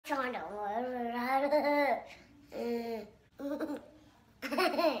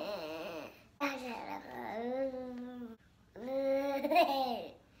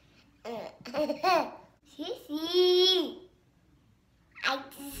Sissy.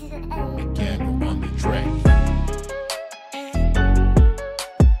 Again on the track.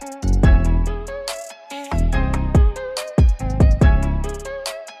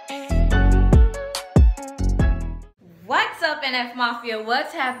 What's up, NF Mafia?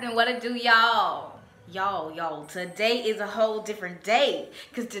 What's happening? What it do, y'all? Y'all, today is a whole different day.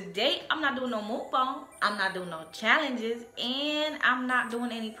 Because today, I'm not doing no mukbang, I'm not doing no challenges, and I'm not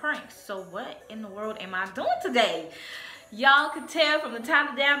doing any pranks. So what in the world am I doing today? Y'all can tell from the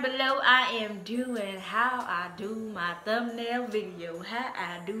title down below, I am doing how I do my thumbnail video.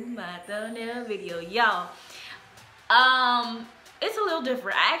 Y'all. It's a little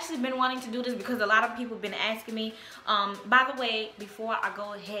different. I actually been wanting to do this because a lot of people have been asking me. By the way, before I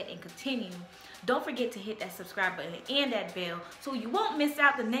go ahead and continue, don't forget to hit that subscribe button and that bell so you won't miss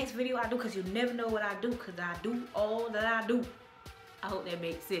out the next video I do, because you never know what I do, because I do all that I do. I hope that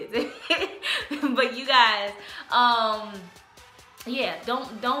makes sense. But you guys, yeah,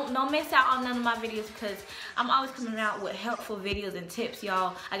 don't miss out on none of my videos, because I'm always coming out with helpful videos and tips,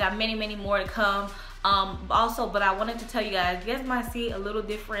 y'all. I got many more to come. Also, but I wanted to tell you guys might see a little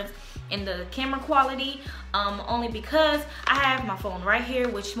difference in the camera quality, only because I have my phone right here,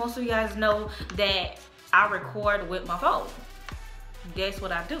 which most of you guys know that I record with my phone. Guess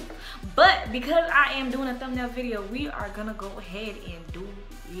what I do? But because I am doing a thumbnail video, we are gonna go ahead and do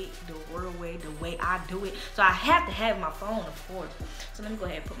it the real way, the way I do it. So I have to have my phone, of course. So let me go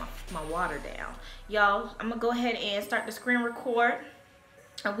ahead and put my water down. Y'all, I'm gonna go ahead and start the screen record.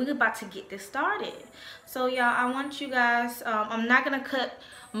 And we're about to get this started. So y'all, I want you guys, I'm not gonna cut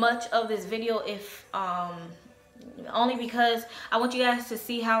much of this video, if only because I want you guys to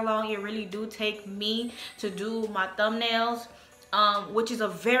see how long it really do take me to do my thumbnails, which is a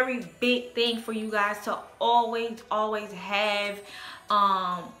very big thing for you guys to always have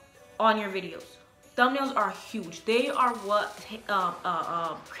on your videos. Thumbnails are huge. They are what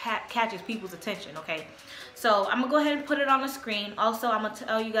catches people's attention, okay? So I'm gonna go ahead and put it on the screen. Also, I'm gonna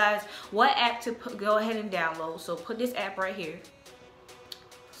tell you guys what app to go ahead and download. So put this app right here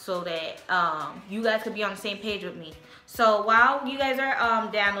so that you guys could be on the same page with me. So while you guys are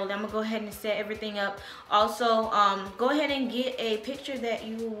downloading, I'm gonna go ahead and set everything up. Also, go ahead and get a picture that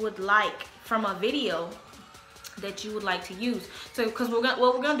you would like from a video that you would like to use. So because what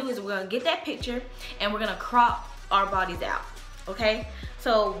we're gonna do is we're gonna get that picture and we're gonna crop our bodies out, okay?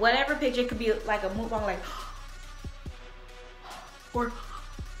 So whatever picture, could be like a mukbang, like, or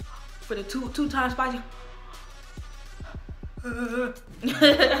for the two times spicy.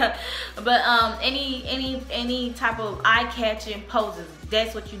 But any type of eye-catching poses,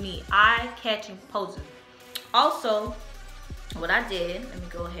 that's what you need, eye-catching poses. Also, what I did, let me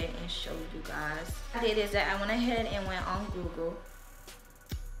go ahead and show you guys. What I did is that I went ahead and went on Google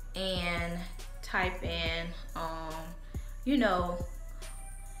and type in, you know,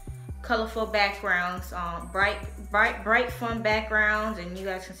 colorful backgrounds, bright fun backgrounds, and you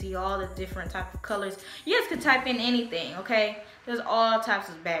guys can see all the different type of colors. You guys can type in anything, okay? There's all types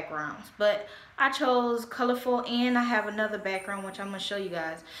of backgrounds, but I chose colorful, and I have another background which I'm gonna show you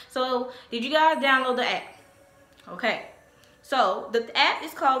guys. So did you guys download the app? Okay, so the app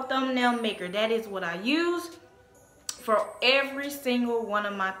is called Thumbnail Maker. That is what I use for every single one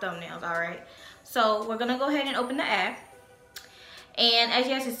of my thumbnails. All right, so we're gonna go ahead and open the app. And as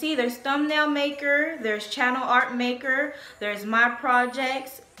you guys can see, there's Thumbnail Maker, there's Channel Art Maker, there's My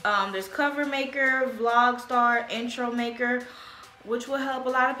Projects, there's Cover Maker, Vlog Star, Intro Maker, which will help a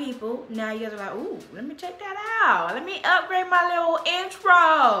lot of people. Now you guys are like, ooh, let me check that out. Let me upgrade my little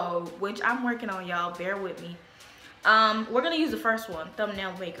intro, which I'm working on, y'all. Bear with me. We're gonna use the first one,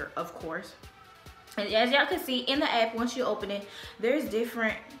 Thumbnail Maker, of course. And as y'all can see in the app, once you open it, there's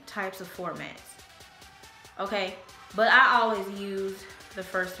different types of formats, okay? But I always use the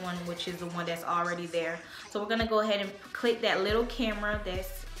first one, which is the one that's already there. So we're gonna go ahead and click that little camera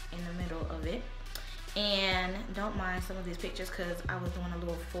that's in the middle of it. And don't mind some of these pictures, because I was doing a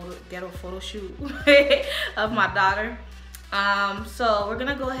little ghetto photo shoot of my daughter. So we're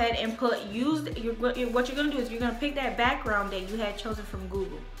gonna go ahead and what you're gonna do is you're gonna pick that background that you had chosen from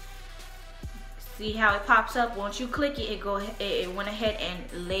Google. See how it pops up? Once you click it, it went ahead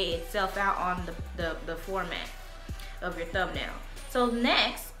and lay itself out on the format of your thumbnail. So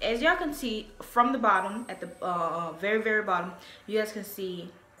next, as y'all can see from the bottom, at the very bottom, you guys can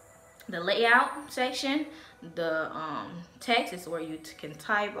see the layout section. The text is where you can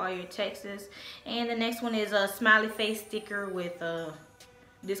type all your texts, and the next one is a smiley face sticker with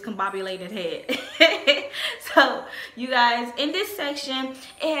discombobulated head. So you guys, in this section,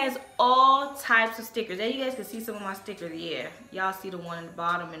 it has all types of stickers. There you guys can see some of my stickers. Yeah, y'all see the one in the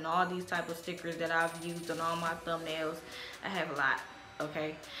bottom and all these type of stickers that I've used on all my thumbnails. I have a lot,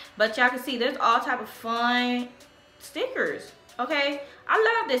 okay? But y'all can see there's all type of fun stickers, okay?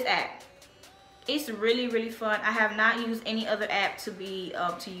 I love this app. It's really, really fun. I have not used any other app to be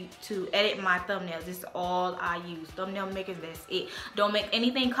to edit my thumbnails. This is all I use. Thumbnail maker, that's it. Don't make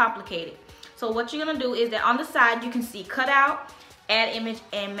anything complicated. So what you're gonna do is that on the side you can see cutout, add image,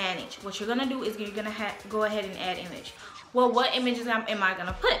 and manage. What you're gonna do is you're gonna go ahead and add image. Well, what images am I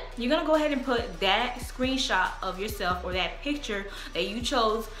gonna put? You're gonna go ahead and put that screenshot of yourself or that picture that you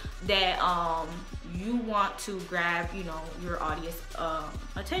chose that you want to grab, you know, your audience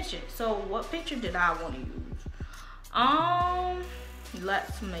attention. So what picture did I want to use?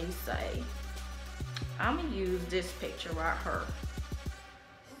 Let me say, I'm gonna use this picture right here.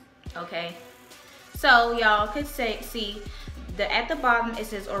 Okay, so y'all could see that at the bottom it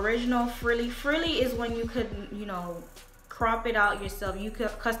says original freely. Freely is when you could, you know, crop it out yourself. You could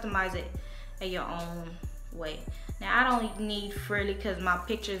customize it in your own way. Now I don't need freely because my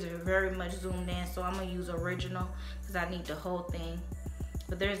pictures are very much zoomed in, so I'm gonna use original because I need the whole thing.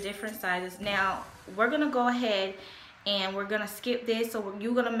 But there's different sizes. Now we're gonna go ahead and we're gonna skip this. So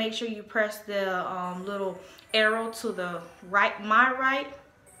you're gonna make sure you press the little arrow to the right, my right,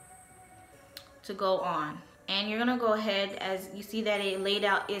 to go on. And you're gonna go ahead, as you see that it laid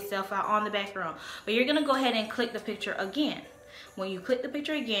out itself out on the background, but you're gonna go ahead and click the picture again. When you click the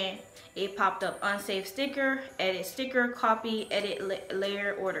picture again, it popped up unsaved sticker, edit sticker, copy, edit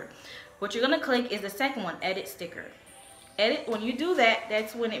layer order. What you're gonna click is the second one, edit sticker. Edit, when you do that,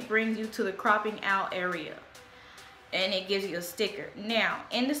 that's when it brings you to the cropping out area and it gives you a sticker. Now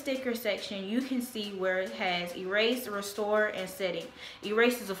in the sticker section you can see where it has erase, restore, and setting.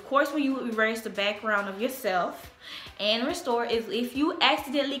 Erase is of course when you erase the background of yourself, and restore is if you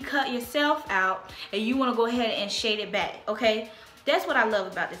accidentally cut yourself out and you want to go ahead and shade it back. Okay, that's what I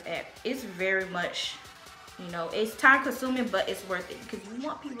love about this app. It's very much, you know, it's time consuming, but it's worth it because you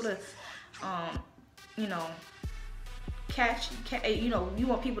want people to you know, you know, you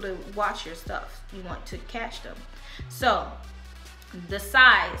want people to watch your stuff. You want to catch them. So the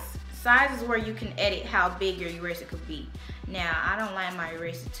size is where you can edit how big your eraser could be. Now I don't like my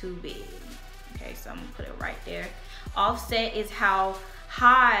eraser too big. Okay, so I'm gonna put it right there. Offset is how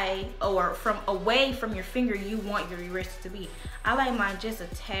high or from away from your finger you want your eraser to be. I like mine just a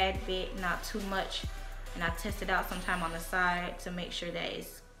tad bit, not too much. And I test it out sometime on the side to make sure that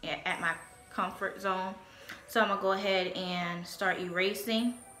it's at my comfort zone. So I'm gonna go ahead and start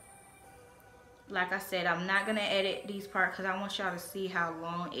erasing. Like I said, I'm not gonna edit these parts because I want y'all to see how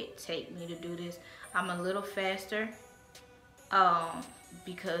long it takes me to do this. I'm a little faster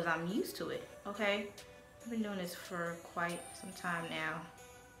because I'm used to it, okay? I've been doing this for quite some time now.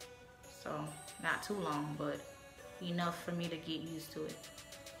 So not too long, but enough for me to get used to it.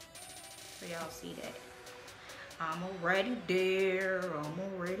 So y'all see that. I'm already there, I'm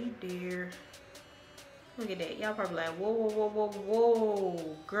already there. Look at that, y'all probably like, whoa, whoa, whoa, whoa,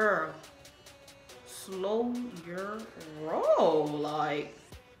 whoa, girl. Slow your roll, like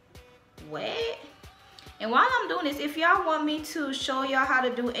what? And while I'm doing this, if y'all want me to show y'all how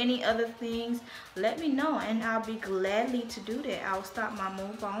to do any other things, let me know and I'll be gladly to do that. I'll stop my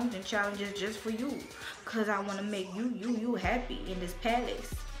mukbangs and challenges just for you because I want to make you happy in this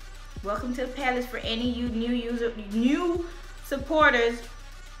palace. Welcome to the palace. For any you new supporters,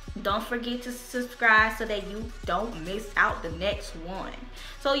 don't forget to subscribe so that you don't miss out the next one.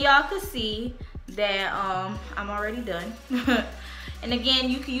 So y'all can see that I'm already done. And again,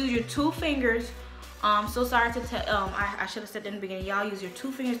 you can use your 2 fingers. So sorry to tell, I should have said that in the beginning. Y'all use your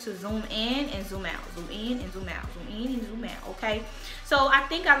 2 fingers to zoom in and zoom out, zoom in and zoom out, zoom in and zoom out. Okay, so I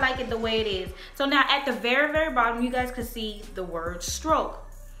think I like it the way it is. So now at the very bottom, you guys can see the word stroke.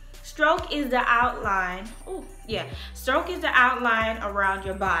 Stroke is the outline. Oh yeah, stroke is the outline around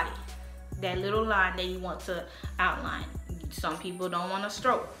your body. That little line that you want to outline. Some people don't want to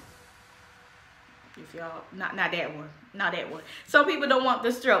stroke. If y'all, not that one, not that one. Some people don't want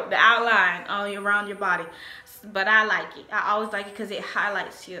the stroke, the outline around your body, but I like it. I always like it because it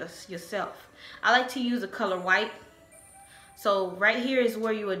highlights yourself. I like to use the color white. So right here is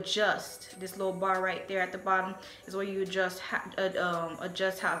where you adjust. This little bar right there at the bottom is where you adjust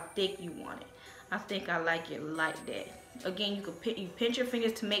how thick you want it. I think I like it like that. Again, you could pinch your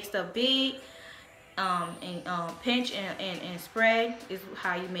fingers to make stuff big, and pinch and spread is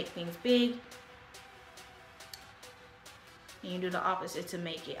how you make things big. And you do the opposite to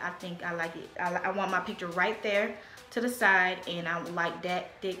make it. I think I like it. I want my picture right there. to the side, and I like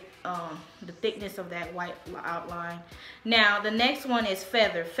that thick, the thickness of that white outline. Now the next one is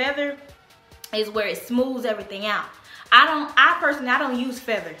feather. Feather is where it smooths everything out. I personally don't use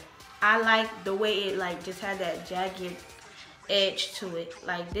feather. I like the way it like just had that jagged edge to it.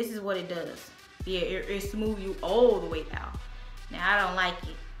 Like this is what it does. Yeah, it smooth you all the way out. Now I don't like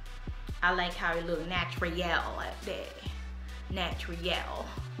it. I like how it look natural like that. Natural.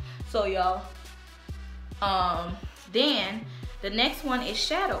 So y'all, then the next one is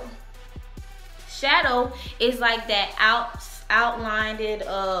shadow. Shadow is like that outlined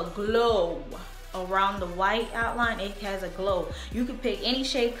glow around the white outline. It has a glow. You can pick any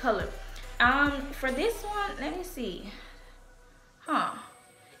shade color. For this one, let me see.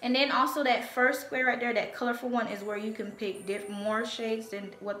 And then also that first square right there, that colorful one, is where you can pick more shades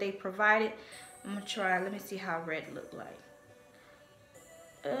than what they provided. I'm gonna try. Let me see how red look like.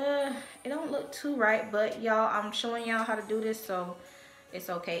 It don't look too right, but y'all, I'm showing y'all how to do this, so it's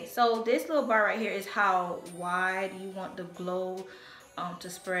okay. So this little bar right here is how wide you want the glow to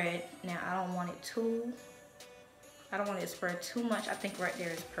spread. Now I don't want it to spread too much. I think right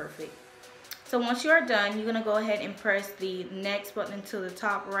there is perfect. So once you're done, you're gonna go ahead and press the next button to the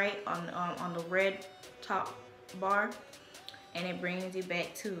top right on the red top bar, and it brings you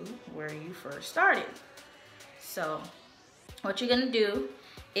back to where you first started. So what you're gonna do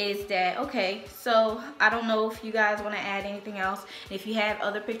is that, okay, so I don't know if you guys want to add anything else. If you have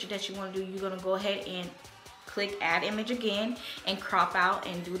other pictures that you want to do, you're gonna go ahead and click add image again and crop out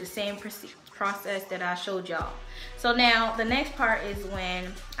and do the same process that I showed y'all. So now the next part is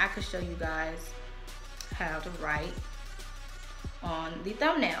when I could show you guys how to write on the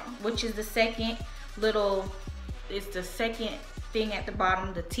thumbnail, which is the second little, it's the second thing at the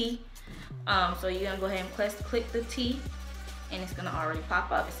bottom, the T. So you're gonna go ahead and click the T, and it's gonna already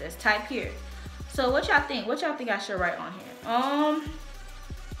pop up. It says type here. So what y'all think? What y'all think I should write on here?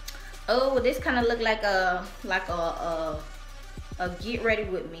 Oh, this kind of look like a get ready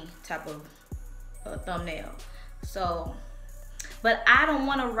with me type of thumbnail. So, but I don't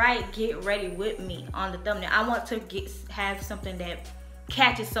want to write get ready with me on the thumbnail. I want to have something that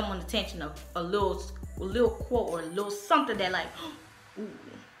catches someone's attention, a little quote or a little something that like, ooh.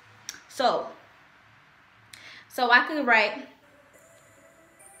 So I could write,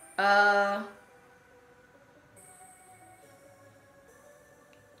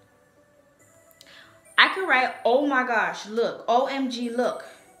 oh my gosh, look, OMG, look.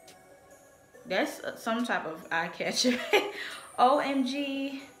 That's some type of eye catcher.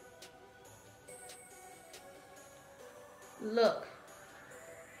 OMG, look.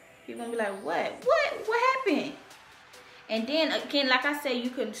 People gonna be like, what happened? And then again, like I said, you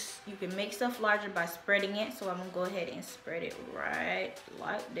can make stuff larger by spreading it. So I'm gonna go ahead and spread it right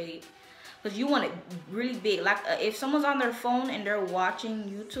like that, because you want it really big. Like if someone's on their phone and they're watching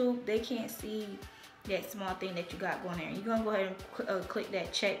YouTube, they can't see that small thing that you got going there. You're gonna go ahead and click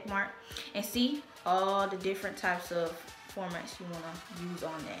that check mark and see all the different types of formats you wanna use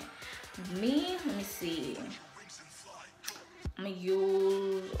on that. Let me see. I'm gonna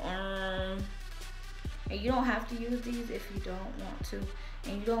use and you don't have to use these if you don't want to,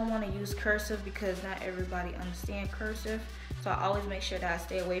 and you don't want to use cursive because not everybody understands cursive. So I always make sure that I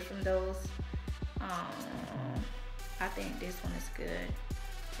stay away from those. I think this one is good.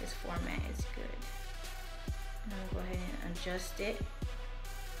 This format is good. I'm gonna go ahead and adjust it.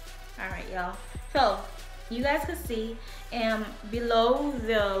 All right, y'all. So you guys can see, below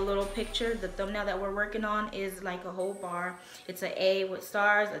the little picture, the thumbnail that we're working on is like a whole bar. It's an A with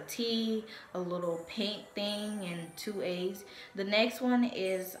stars, a T, a little pink thing, and 2 A's. The next one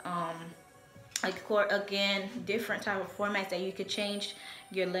is again, different type of formats that you could change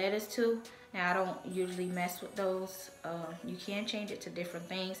your letters to. Now I don't usually mess with those. You can change it to different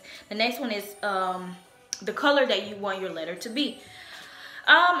things. The next one is the color that you want your letter to be.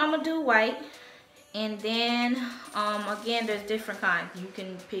 I'm gonna do white. And then again, there's different kinds. You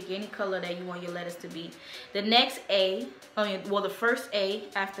can pick any color that you want your letters to be. The next A, the first A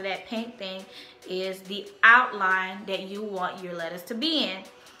after that pink thing is the outline that you want your letters to be in.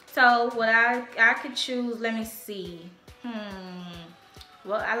 So what I could choose, let me see.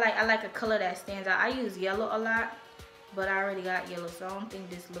 Well, I like a color that stands out. I use yellow a lot, but I already got yellow, so I don't think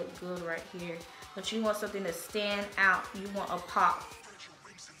this look good right here. But you want something to stand out. You want a pop.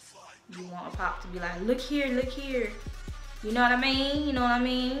 You want a pop to be like, look here, look here. You know what I mean? You know what I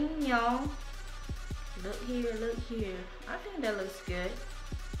mean? Y'all. Look here, look here. I think that looks good.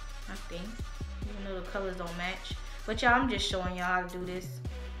 I think. Even though the colors don't match. But y'all, I'm just showing y'all how to do this.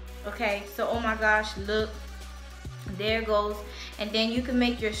 Okay, so oh my gosh, look. There it goes. And then you can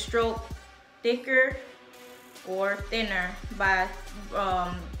make your stroke thicker or thinner by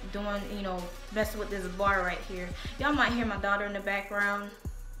doing, you know, messing with this bar right here. Y'all might hear my daughter in the background.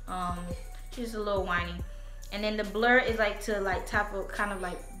 She's a little whiny. And then the blur is like to like kind of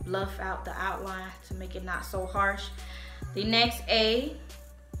like bluff out the outline to make it not so harsh. The next A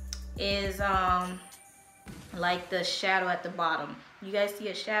is like the shadow at the bottom. You guys see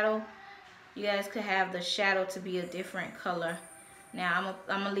a shadow? You guys could have the shadow to be a different color. Now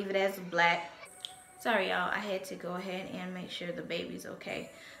I'm gonna leave it as black. Sorry y'all, I had to go ahead and make sure the baby's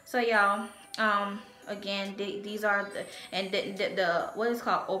okay. So y'all, again, these are the what is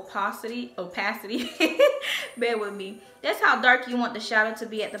called opacity. Bear with me. That's how dark you want the shadow to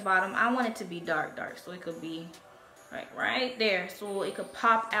be at the bottom. I want it to be dark, so it could be right there, so it could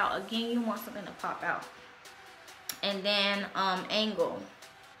pop out. Again, you want something to pop out. And then angle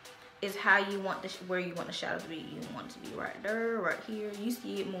is how you want where you want the shadow to be. You want it to be right there, right here. You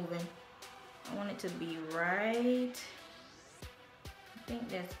see it moving. I want it to be right. I think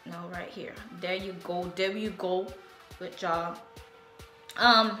that's right here. There you go. There you go. Good job.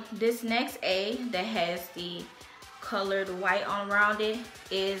 This next A that has the colored white on around it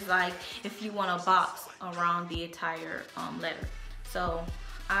is like if you want a box around the entire letter. So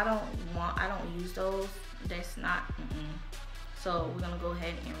I don't use those. That's not. So we're gonna go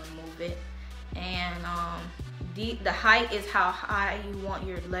ahead and remove it. And the height is how high you want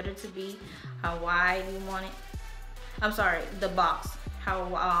your letter to be, how wide you want it. I'm sorry, the box. How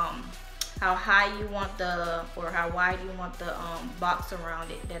high you want or how wide you want the box around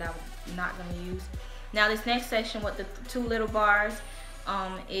it that I'm not gonna use. Now this next section with the two little bars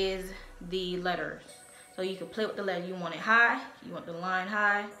is the letters. So you can play with the letter. You want it high, you want the line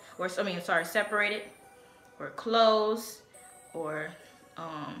high, or separated, or close, or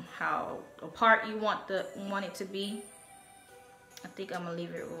how apart you want it to be. I think I'm gonna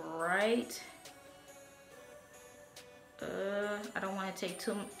leave it right. I don't want to take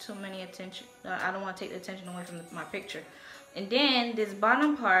too many attention. I don't want to take the attention away from my picture. And then this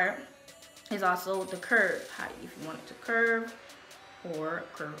bottom part is also the curve. How if you want it to curve or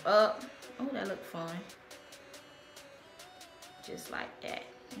curve up. Oh, that looked fun. Just like that.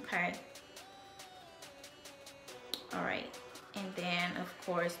 Okay. All right. And then of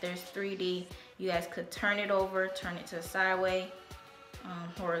course there's 3D. You guys could turn it over, turn it to the sideways,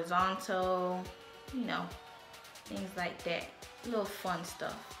 horizontal, you know, things like that. Little fun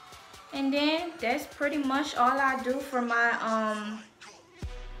stuff. And then that's pretty much all I do for my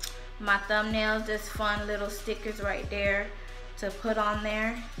my thumbnails. Just fun little stickers right there to put on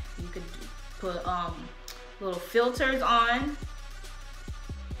there. You could put little filters on.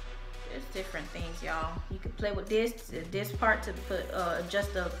 There's different things, y'all. You can play with this part to put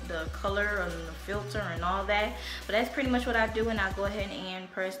adjust the color and the filter and all that. But that's pretty much what I do, and I go ahead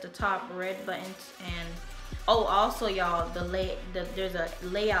and press the top red buttons. And oh, also y'all, there's a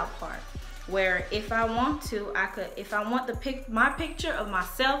layout part where if I want to, if I want my picture of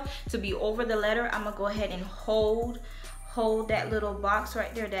myself to be over the letter, I'm gonna go ahead and hold that little box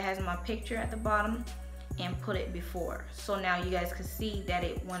right there that has my picture at the bottom and put it before. So now you guys can see that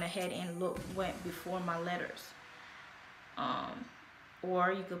it went ahead and went before my letters.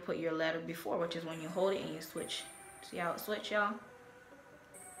 Or you could put your letter before, which is when you hold it and you switch. See how it switch, y'all?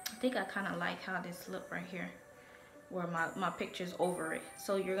 I think I kind of like how this look right here, where my picture's over it.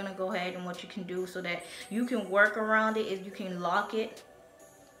 So you're gonna go ahead, and what you can do so that you can work around it is you can lock it,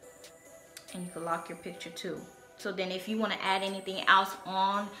 and you can lock your picture too. So then if you want to add anything else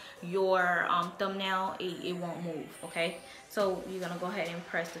on your thumbnail, it won't move, okay? So you're gonna go ahead and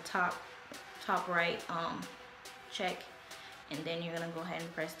press the top right check, and then you're gonna go ahead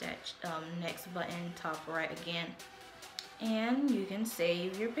and press that next button, top right again, and you can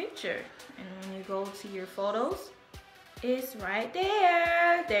save your picture. And when you go to your photos, it's right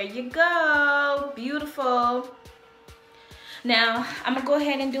there. There you go. Beautiful. Now I'm gonna go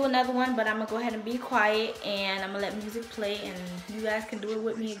ahead and do another one, but I'm gonna go ahead and be quiet, and I'm gonna let music play, and you guys can do it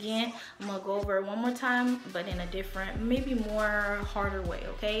with me again. I'm gonna go over it one more time, but in a different, maybe more harder way,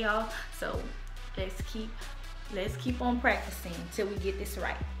 okay y'all? So let's keep on practicing till we get this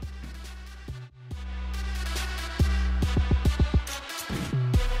right.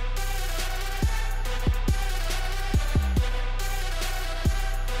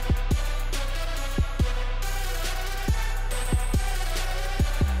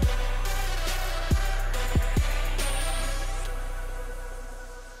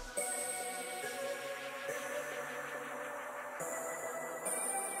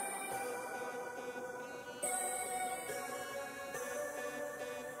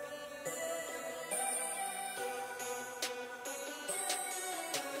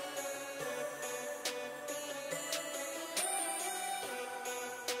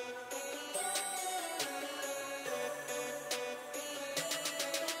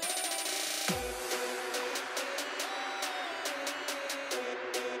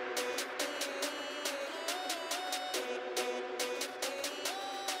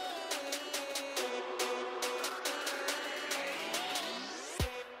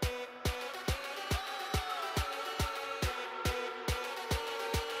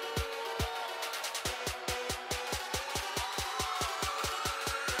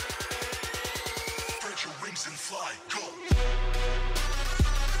 fly, go.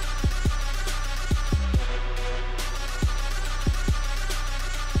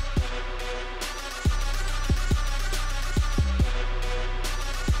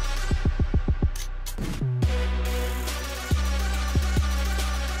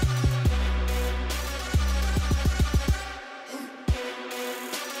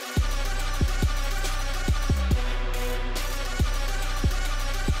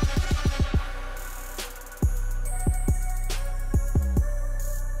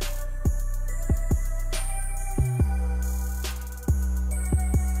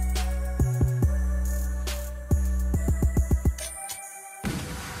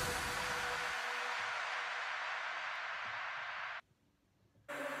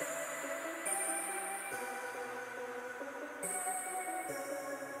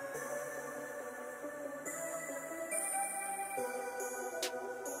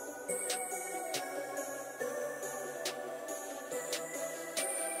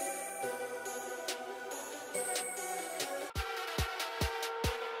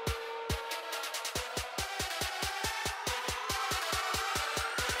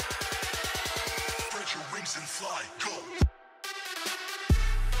 Spread your wings and fly, go.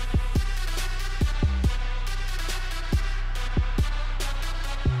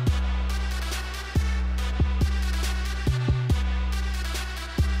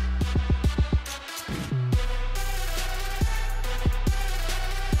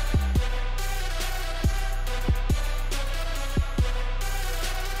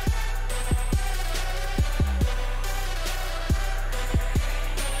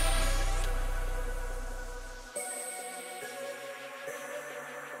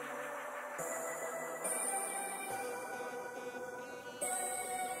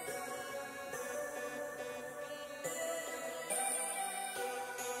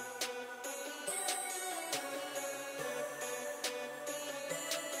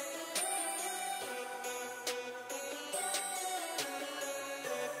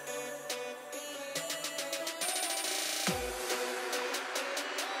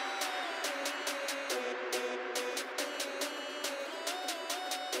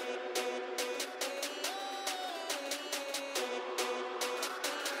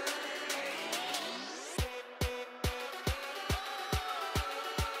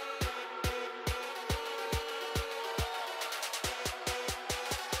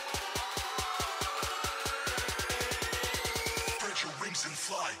 Spread your wings and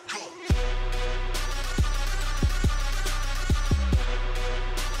fly, go.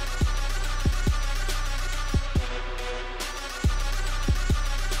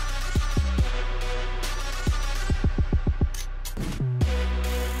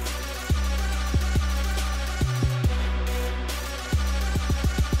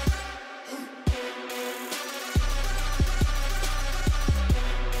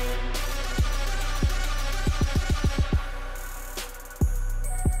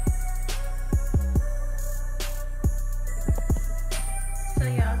 So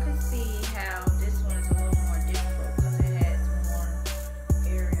y'all can see how this one is a little more difficult because it has more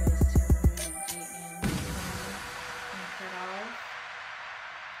areas to really get in and cut off.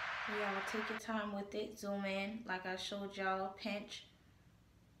 So y'all take your time with it, zoom in like I showed y'all, pinch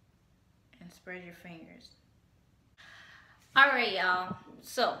and spread your fingers. Alright y'all,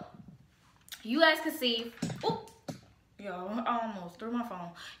 so you guys can see, oh, yo, I almost threw my phone.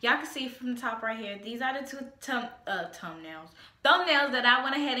 Y'all can see from the top right here, these are the two thumbnails that I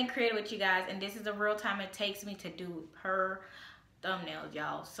went ahead and created with you guys, and this is the real time it takes me to do per thumbnail,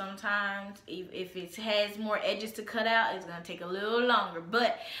 y'all. Sometimes if it has more edges to cut out, it's gonna take a little longer,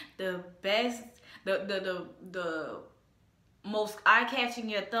 but the best, the most eye-catching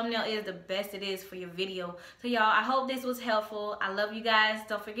your thumbnail is, the best it is for your video. So y'all, I hope this was helpful. I love you guys.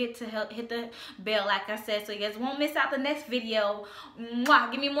 Don't forget to hit the bell like I said, so you guys won't miss out the next video.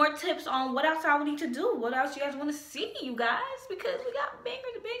 Mwah. Give me more tips on what else I would need to do, what else you guys want to see, you guys, because we got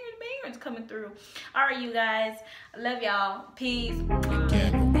bangers coming through. All right, you guys, I love y'all. Peace.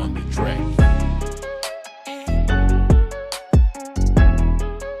 Again, on the track.